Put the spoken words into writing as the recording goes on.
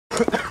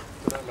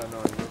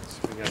about 9 months.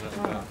 We're going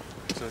about.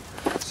 So.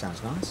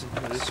 Sounds nice.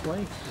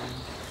 Sweet.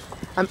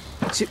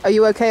 So are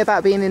you okay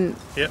about being in?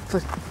 Yep.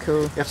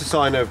 Cool. You have to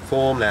sign a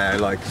form now,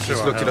 like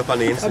just looked it up on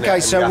the internet. Okay,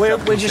 and so you have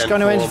to we're have just consent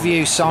going to form.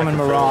 interview Simon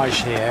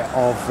Mirage here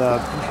of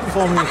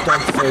formerly of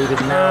Dog Food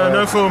and now.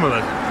 No,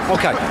 formally.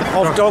 Okay,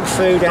 of Dog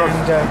Food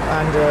and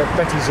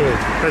Betty's Ear.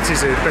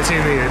 Betty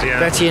in the Ear, yeah.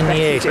 Betty in the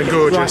Ear. They're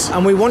gorgeous. Right,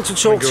 and we want to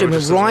talk to him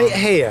gorgeous as right well.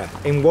 here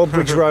in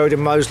Woodbridge Road in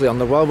Moseley on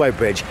the railway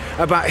bridge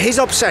about his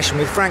obsession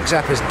with Frank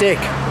Zappa's dick.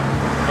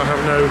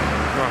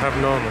 I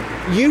have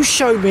none. You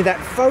showed me that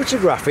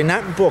photograph in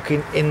that book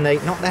in the,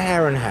 not the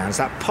Hare and Hounds,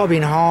 that pub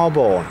in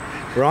Harborne,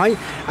 right?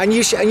 And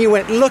you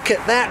went, look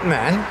at that,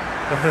 man.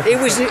 It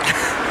was,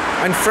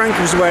 and Frank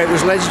was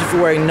legendary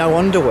for wearing no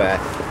underwear.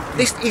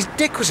 His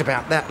dick was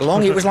about that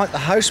long. It was like the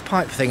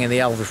hosepipe thing in the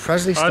Elvis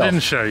Presley stuff. I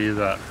didn't show you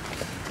that.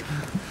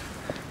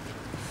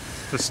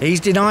 He's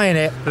denying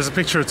it. There's a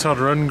picture of Todd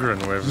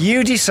Rundgren with.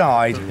 You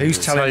decide who's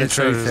telling the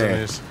truth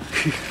here.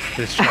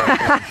 This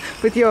chap.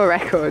 With your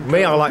record.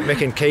 Me, I like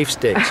Mick and Keith's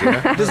dicks, you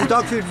know. There's a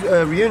Dog Food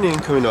reunion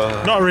coming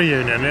up. Not a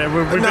reunion.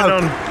 We've been No,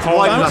 on.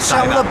 why Don't not say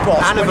tell the that?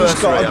 boss when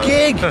he's got a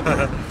gig.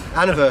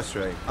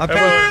 Anniversary.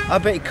 I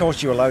bet it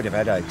caused you a load of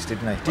headaches,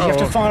 didn't he? Did you have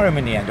to fire him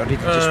in the end, or did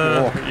you just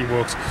walk? He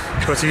walks,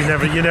 but you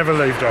never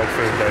leave Dog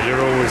Food though.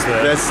 You're always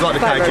there. There's like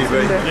the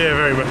KGB. Yeah,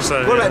 very much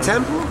so. What yeah. about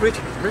Temple? Rick?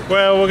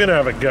 Well, we're going to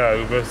have a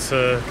go, but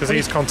because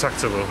he's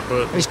contactable.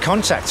 But He's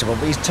contactable,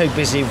 but he's too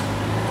busy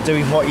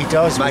doing what he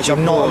does, which Making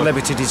I'm not at porn.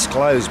 liberty to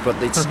disclose. But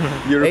it's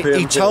European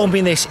he told porn.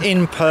 me this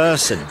in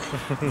person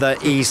that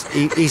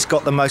he's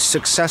got the most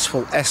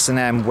successful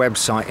S&M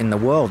website in the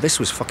world. This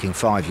was fucking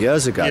 5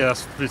 years ago. yeah,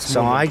 it's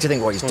So more I than- hate to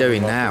think what he's more than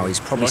doing likely. now. He's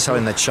probably Likely.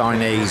 selling the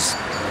Chinese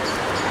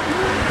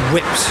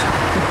whips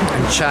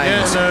and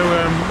Yeah, chains.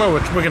 no. Well,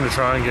 we're going to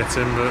try and get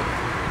him, but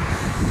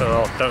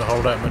don't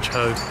hold out much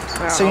hope.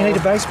 So you need a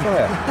bass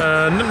player.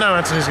 No,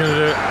 Anthony's going to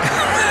do it.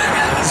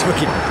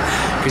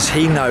 Because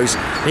he knows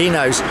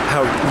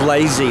how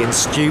lazy and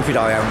stupid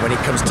I am when it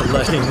comes to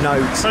learning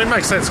notes. Well, it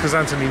makes sense because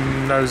Anthony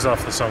knows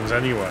off the songs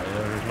anyway,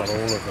 not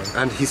all of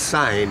them. And he's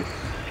sane.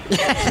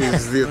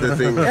 Is the other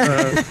thing.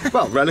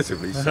 Well,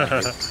 relatively sane.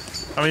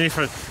 I mean,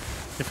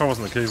 if I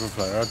wasn't a keyboard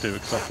player, I'd do it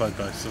because I played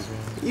bass as well.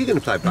 You're going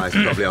to play bass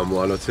probably on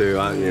one or two,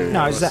 aren't you?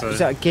 No, is that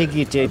a gig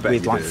you did bet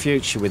with you like did.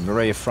 Future with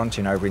Maria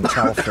Frontin over in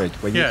Telford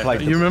when you Yeah, played?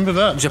 you remember It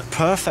that? was a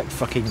perfect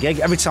fucking gig.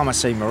 Every time I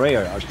see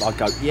Maria, I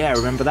go, yeah, I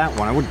remember that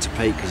one. I wouldn't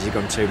repeat because you've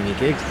gone too many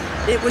gigs.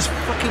 It was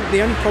fucking.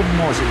 The only problem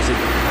was it was a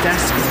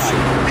desk tape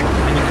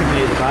and you couldn't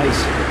hear the bass.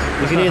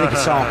 You could hear the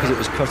guitar because it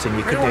was cutting.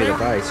 You couldn't hear the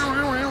bass.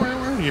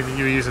 You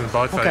were using the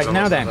biphase. Okay, on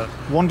now us, then,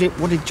 wasn't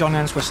what did John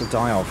Entwistle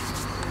die of?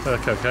 it?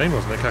 Cocaine,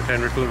 wasn't it?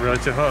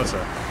 Cocaine-related heart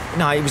attack.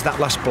 No, it was that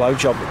last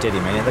blowjob that did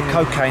him in. The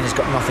cocaine has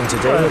got nothing to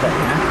do with it.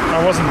 You know?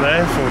 I wasn't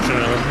there,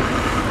 fortunately.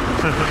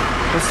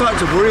 I'm starting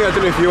to worry. I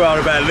don't know if you are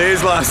about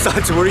Liz. Like, I'm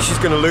starting to worry she's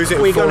going to lose it.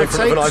 We're and fall going in to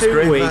front of an take ice 2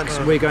 cream weeks.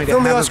 van. We're going to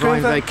Film the have ice a cream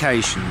fine van.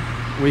 vacation.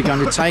 We're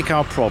going to take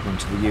our problem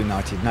to the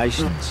United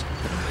Nations.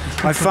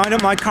 I phoned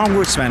up my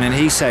congressman and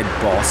he said,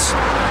 boss,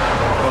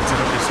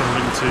 Ultimately,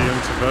 somebody too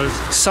young to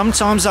vote.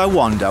 sometimes I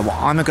wonder what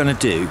I'm going to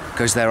do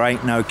because there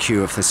ain't no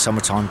cure for the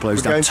summertime blues.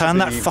 We're Now going to turn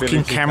that the fucking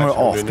village in camera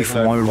Cashmere off in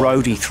before my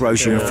England. roadie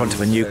throws you in front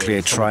of a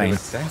nuclear train.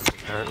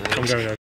 I'm going